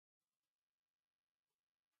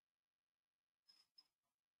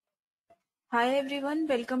Hi everyone,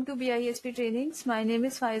 welcome to BISP trainings. My name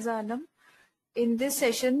is Faiza Alam. In this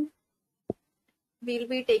session, we'll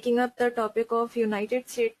be taking up the topic of United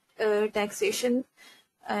States taxation.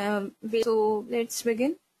 So let's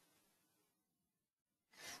begin.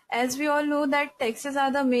 As we all know that taxes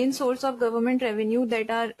are the main source of government revenue that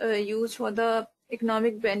are used for the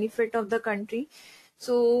economic benefit of the country.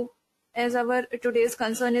 So as our today's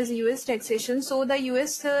concern is US taxation, so the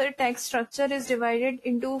US tax structure is divided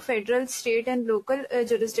into federal, state and local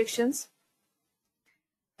jurisdictions.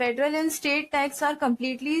 Federal and state tax are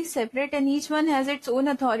completely separate and each one has its own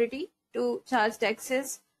authority to charge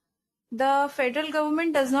taxes. The federal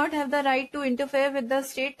government does not have the right to interfere with the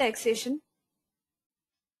state taxation.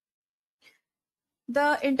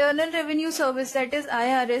 The Internal Revenue Service, that is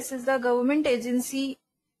IRS, is the government agency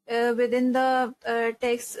within the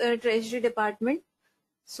tax treasury department.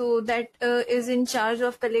 So that is in charge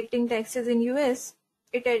of collecting taxes in US.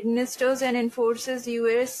 It administers and enforces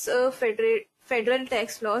US federal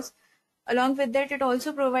tax laws. Along with that, it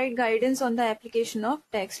also provides guidance on the application of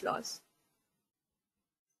tax laws.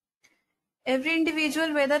 Every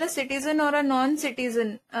individual, whether a citizen or a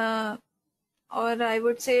non-citizen, or I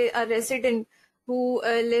would say a resident who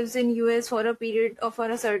lives in US for a period or for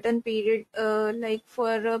a certain period, like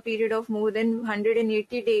for a period of more than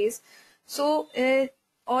 180 days. So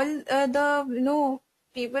all the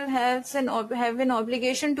people have an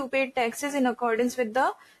obligation to pay taxes in accordance with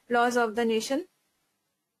the laws of the nation.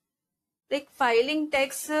 Like filing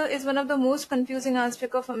tax is one of the most confusing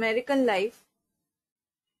aspects of American life.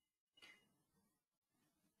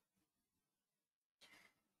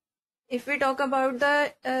 If we talk about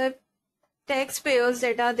the taxpayers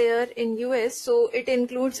that are there in US, so it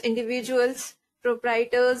includes individuals,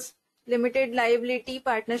 proprietors, limited liability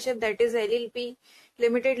partnership, that is LLP,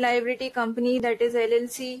 limited liability company, that is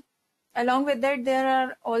LLC. Along with that, there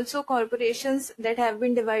are also corporations that have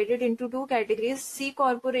been divided into two categories: C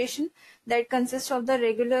corporation, that consists of the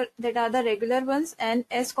regular ones, and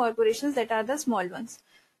S corporations, that are the small ones.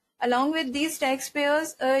 Along with these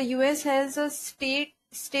taxpayers, US has a state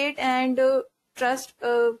and trust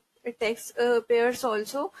taxpayers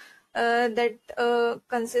also that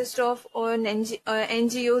consist of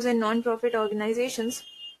NGOs and non-profit organizations.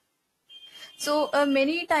 So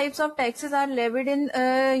many types of taxes are levied in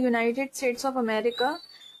United States of America,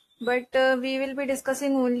 but we will be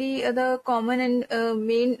discussing only the common and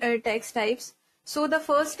main tax types. So the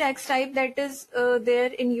first tax type that is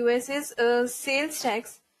there in US is sales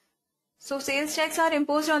tax. So sales tax are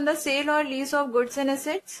imposed on the sale or lease of goods and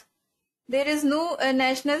assets. There is no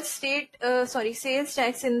national sales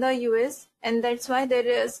tax in the US, and that's why there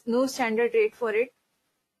is no standard rate for it.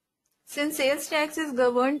 Since sales tax is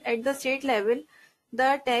governed at the state level,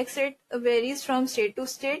 the tax rate varies from state to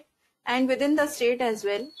state and within the state as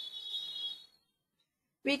well.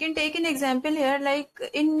 We can take an example here, like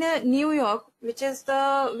in New York, which is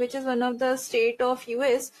one of the state of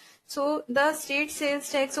US. So the state sales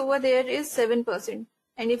tax over there is 7%.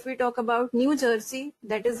 And if we talk about New Jersey,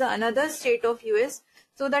 that is another state of US,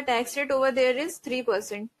 so the tax rate over there is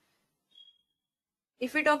 3%.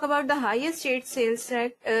 If we talk about the highest state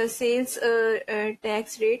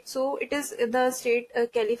tax rate, so it is the state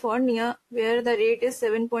California, where the rate is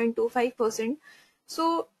 7.25%.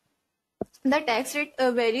 So the tax rate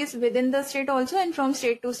varies within the state also and from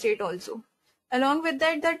state to state also. Along with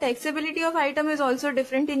that, the taxability of item is also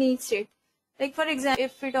different in each state. Like for example,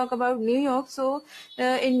 if we talk about New York, so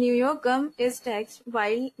in New York, gum is taxed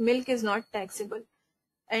while milk is not taxable.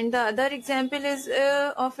 And the other example is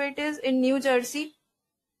of it is in New Jersey,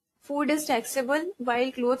 food is taxable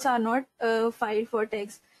while clothes are not filed for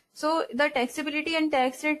tax. So the taxability and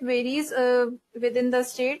tax rate varies within the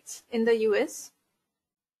states in the US.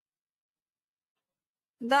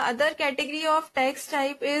 The other category of tax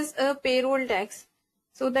type is a payroll tax.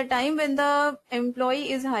 So the time when the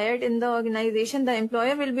employee is hired in the organization, the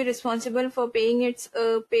employer will be responsible for paying its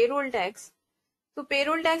payroll tax. So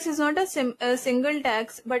payroll tax is not a single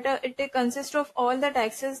tax, but it consists of all the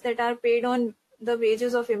taxes that are paid on the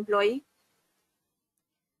wages of employee.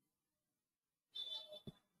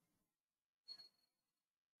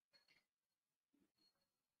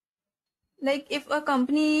 Like if a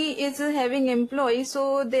company is having employees,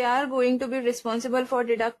 so they are going to be responsible for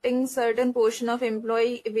deducting certain portion of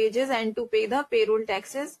employee wages and to pay the payroll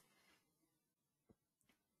taxes.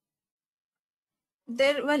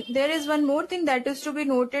 There is one more thing that is to be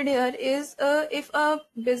noted here is if a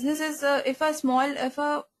business is if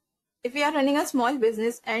we are running a small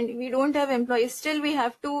business and we don't have employees, still we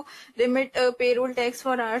have to remit a payroll tax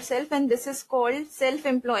for ourselves, and this is called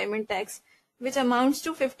self-employment tax, which amounts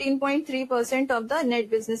to 15.3% of the net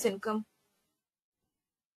business income.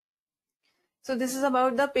 So this is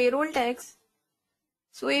about the payroll tax.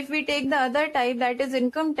 So if we take the other type, that is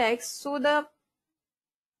income tax, so the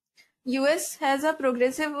US has a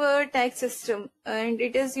progressive tax system, and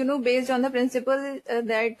it is, based on the principle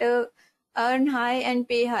that earn high and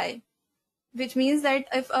pay high, which means that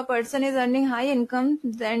if a person is earning high income,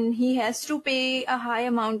 then he has to pay a high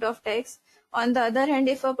amount of tax. On the other hand,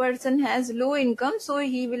 if a person has low income, so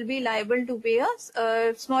he will be liable to pay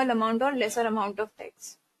a small amount or lesser amount of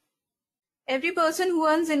tax. Every person who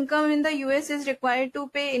earns income in the US is required to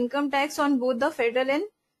pay income tax on both the federal and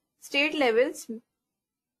state levels.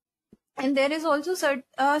 And there is also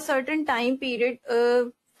a certain time period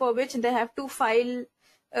for which they have to file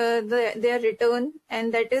their return,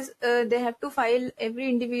 and that is they have to file, every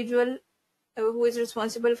individual who is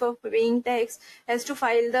responsible for paying tax has to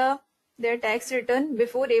file their tax return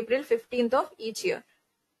before April 15th of each year.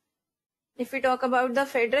 If we talk about the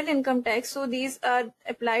federal income tax, so these are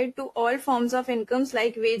applied to all forms of incomes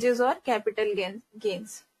like wages or capital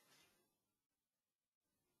gains.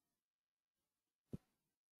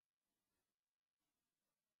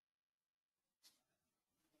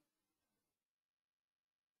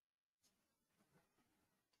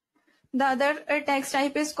 The other tax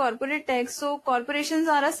type is corporate tax. So corporations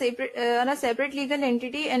are a separate legal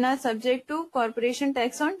entity and are subject to corporation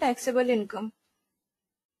tax on taxable income.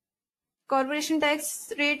 Corporation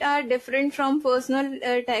tax rate are different from personal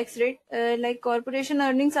tax rate. Like corporation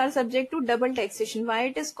earnings are subject to double taxation. Why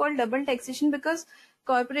it is called double taxation? Because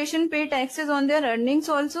corporation pay taxes on their earnings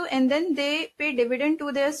also, and then they pay dividend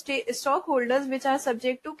to their stockholders, which are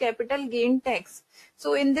subject to capital gain tax.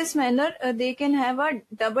 So in this manner, they can have a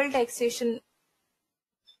double taxation.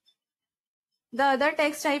 The other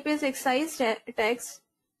tax type is excise tax.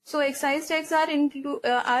 So excise tax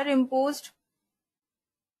are imposed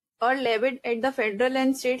or levied at the federal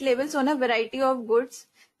and state levels on a variety of goods.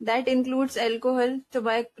 That includes alcohol,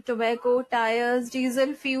 tobacco, tires,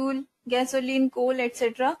 diesel, fuel, gasoline, coal,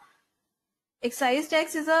 etc. Excise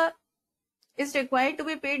tax is required to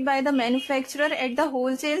be paid by the manufacturer at the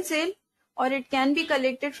wholesale sale, or it can be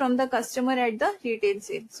collected from the customer at the retail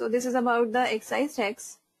sale. So this is about the excise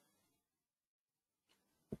tax.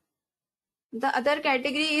 The other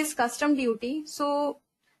category is custom duty. So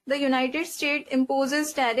the United States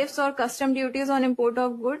imposes tariffs or custom duties on import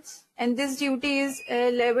of goods, and this duty is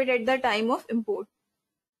levied at the time of import.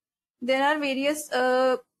 There are various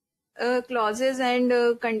clauses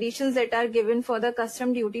and conditions that are given for the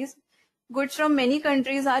custom duties. Goods from many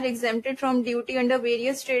countries are exempted from duty under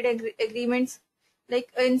various trade agreements. Like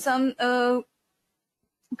in some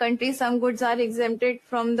countries, some goods are exempted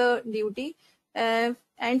from the duty,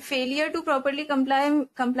 and failure to properly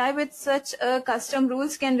comply with such custom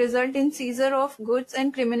rules can result in seizure of goods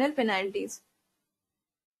and criminal penalties.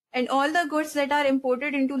 And all the goods that are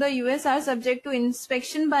imported into the US are subject to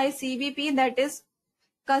inspection by CBP, that is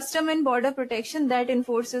Custom and Border Protection, that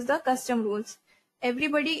enforces the custom rules.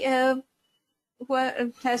 Everybody has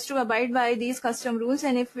to abide by these custom rules,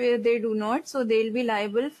 and if they do not, so they'll be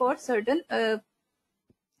liable for certain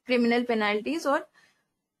criminal penalties, or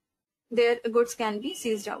their goods can be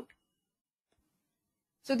seized out.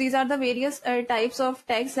 So these are the various types of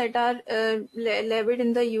tax that are levied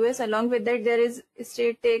in the US. Along with that, there is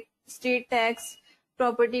state tax,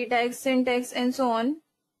 property tax, sin tax, and so on.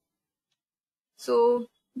 So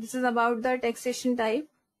this is about the taxation type.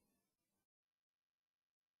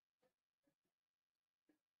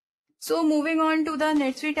 So moving on to the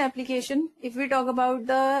NetSuite application, if we talk about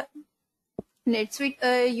the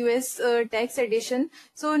NetSuite US Tax Edition.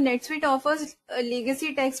 So NetSuite offers a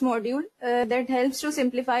legacy tax module that helps to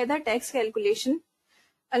simplify the tax calculation.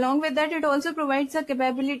 Along with that, it also provides a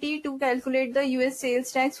capability to calculate the US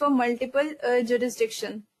sales tax for multiple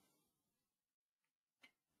jurisdictions.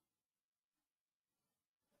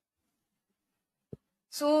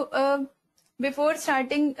 So before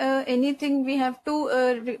starting anything, we have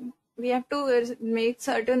to make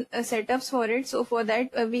certain setups for it. So for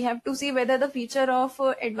that, we have to see whether the feature of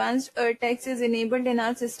advanced tax is enabled in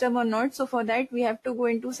our system or not. So for that, we have to go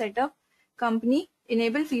into setup, company,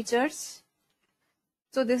 enable features.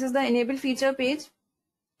 So this is the enable feature page.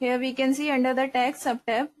 Here we can see under the tax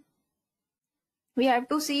subtab, we have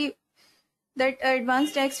to see that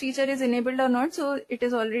advanced tax feature is enabled or not. So it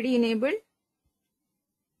is already enabled.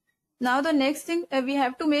 Now the next thing, we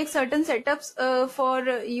have to make certain setups for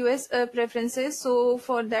US preferences. So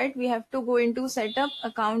for that, we have to go into setup,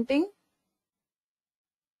 accounting.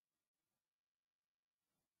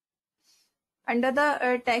 Under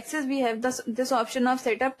the taxes, we have this option of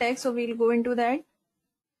setup tax. So we'll go into that.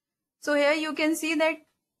 So here you can see that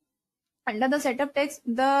under the setup tax,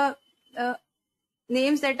 the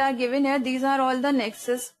names that are given here, these are all the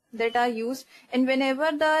nexus that are used, and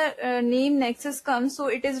whenever the name nexus comes, so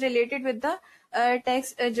it is related with the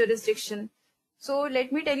tax jurisdiction. So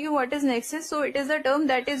let me tell you what is nexus. So it is a term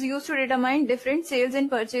that is used to determine different sales and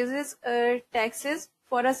purchases taxes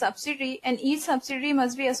for a subsidiary, and each subsidiary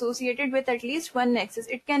must be associated with at least one nexus.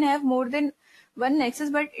 It can have more than one nexus,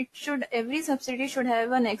 but every subsidiary should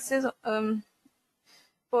have a nexus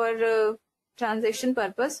for transaction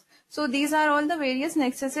purpose. So these are all the various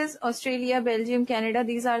nexuses: Australia, Belgium, Canada.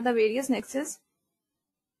 These are the various nexuses,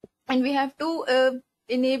 and we have to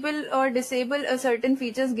enable or disable certain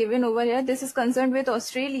features given over here. This is concerned with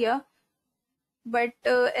Australia, but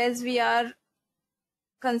as we are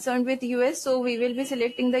concerned with US, so we will be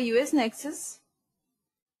selecting the US nexus.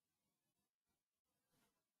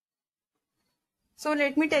 So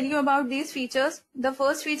let me tell you about these features. The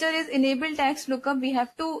first feature is enable tax lookup. We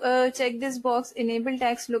have to check this box, enable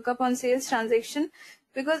tax lookup on sales transaction,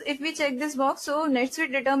 because if we check this box, so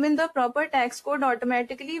NetSuite determine the proper tax code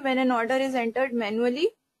automatically when an order is entered manually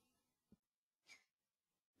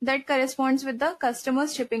that corresponds with the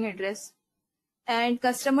customer's shipping address. And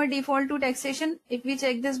customer default to taxation, if we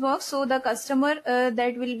check this box, so the customer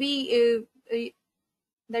that will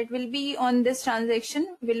be on this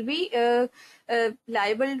transaction will be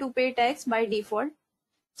liable to pay tax by default.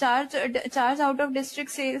 Charge out of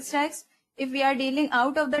district sales tax. If we are dealing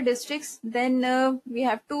out of the districts, then we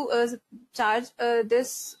have to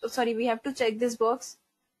we have to check this box.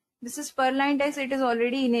 This is per line tax, it is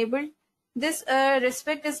already enabled. This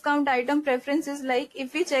respect discount item preference is like,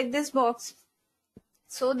 if we check this box,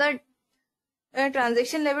 so the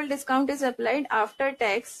transaction level discount is applied after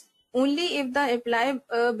tax only if the apply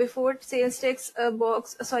before sales tax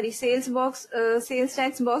sales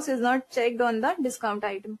tax box is not checked on the discount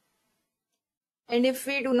item. And if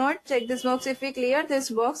we do not check this box, if we clear this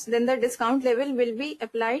box, then the discount level will be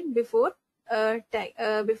applied before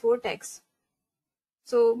tax.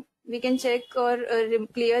 So we can check or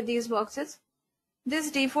clear these boxes.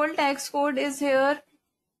 This default tax code is here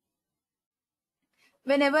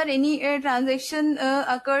whenever any transaction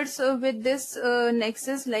occurs with this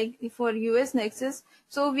nexus, like for US nexus.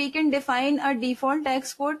 So we can define a default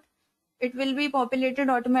tax code. It will be populated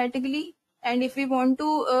automatically, and if we want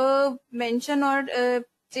to mention or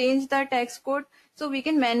change the tax code, so we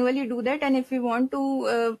can manually do that. And if we want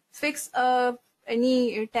to fix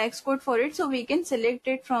any tax code for it, so we can select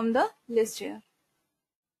it from the list here.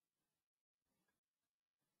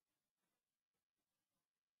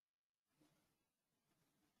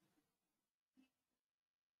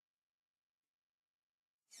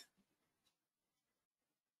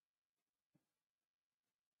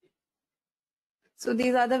 So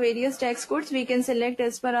these are the various tax codes we can select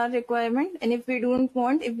as per our requirement. And if we don't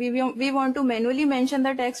want, if we want to manually mention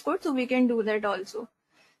the tax code, so we can do that also.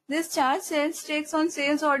 This charge sales tax on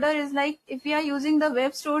sales order is like, if we are using the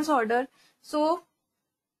web stores order, so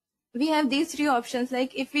we have these three options.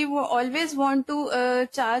 Like if we always want to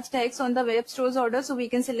charge tax on the web stores order, so we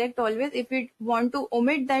can select always. If we want to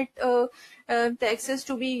omit that taxes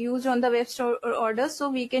to be used on the web store order, so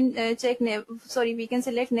we can we can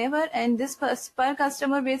select never. And this per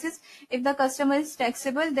customer basis, if the customer is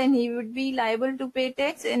taxable, then he would be liable to pay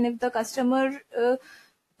tax. And if the customer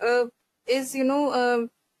is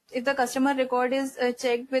if the customer record is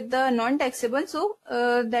checked with the non-taxable, so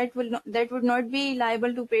that would not be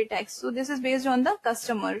liable to pay tax. So this is based on the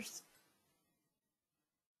customers.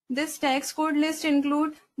 This tax code list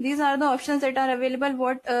include, these are the options that are available.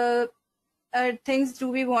 What things do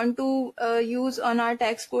we want to use on our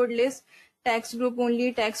tax code list? Tax group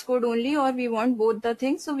only, tax code only, or we want both the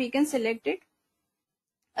things, so we can select it.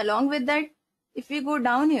 Along with that, if we go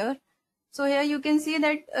down here, so here you can see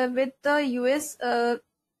that with the US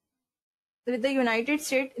with the United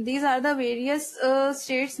States, these are the various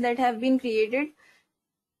states that have been created.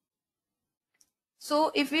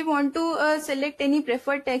 So if we want to select any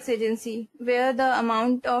preferred tax agency where the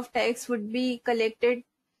amount of tax would be collected,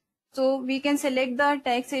 so we can select the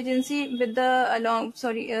tax agency with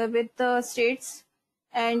the with the states.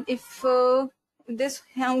 And if this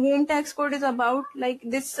home tax code is about, like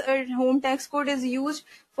this home tax code is used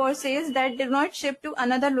for sales that do not ship to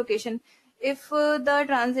another location. If the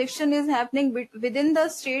transaction is happening within the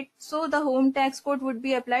state, so the home tax code would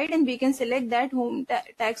be applied, and we can select that home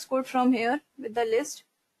tax code from here with the list,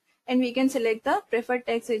 and we can select the preferred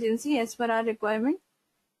tax agency as per our requirement.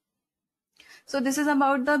 So this is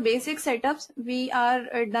about the basic setups. We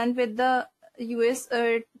are done with the US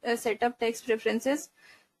setup tax preferences.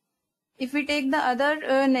 If we take the other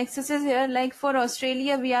nexuses here, like for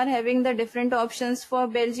Australia, we are having the different options. For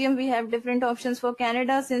Belgium, we have different options. For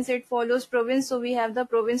Canada, since it follows province, so we have the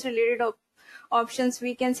province related options.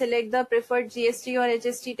 We can select the preferred GST or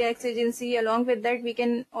HST tax agency. Along with that, we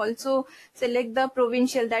can also select the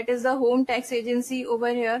provincial, that is the home tax agency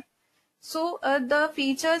over here. So the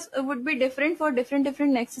features would be different for different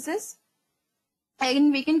nexuses.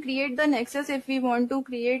 And we can create the nexus if we want to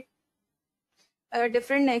create a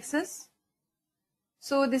different nexus.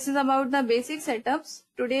 So this is about the basic setups.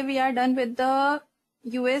 Today we are done with the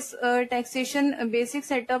US taxation basic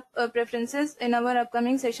setup preferences. In our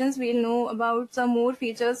upcoming sessions, we'll know about some more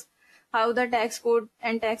features, how the tax code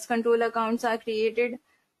and tax control accounts are created,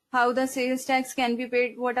 how the sales tax can be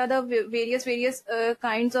paid, what are the various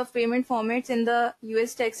kinds of payment formats in the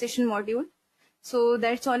US taxation module. So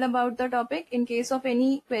that's all about the topic. In case of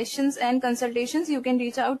any questions and consultations, you can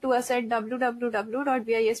reach out to us at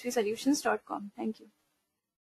www.bispsolutions.com. Thank you.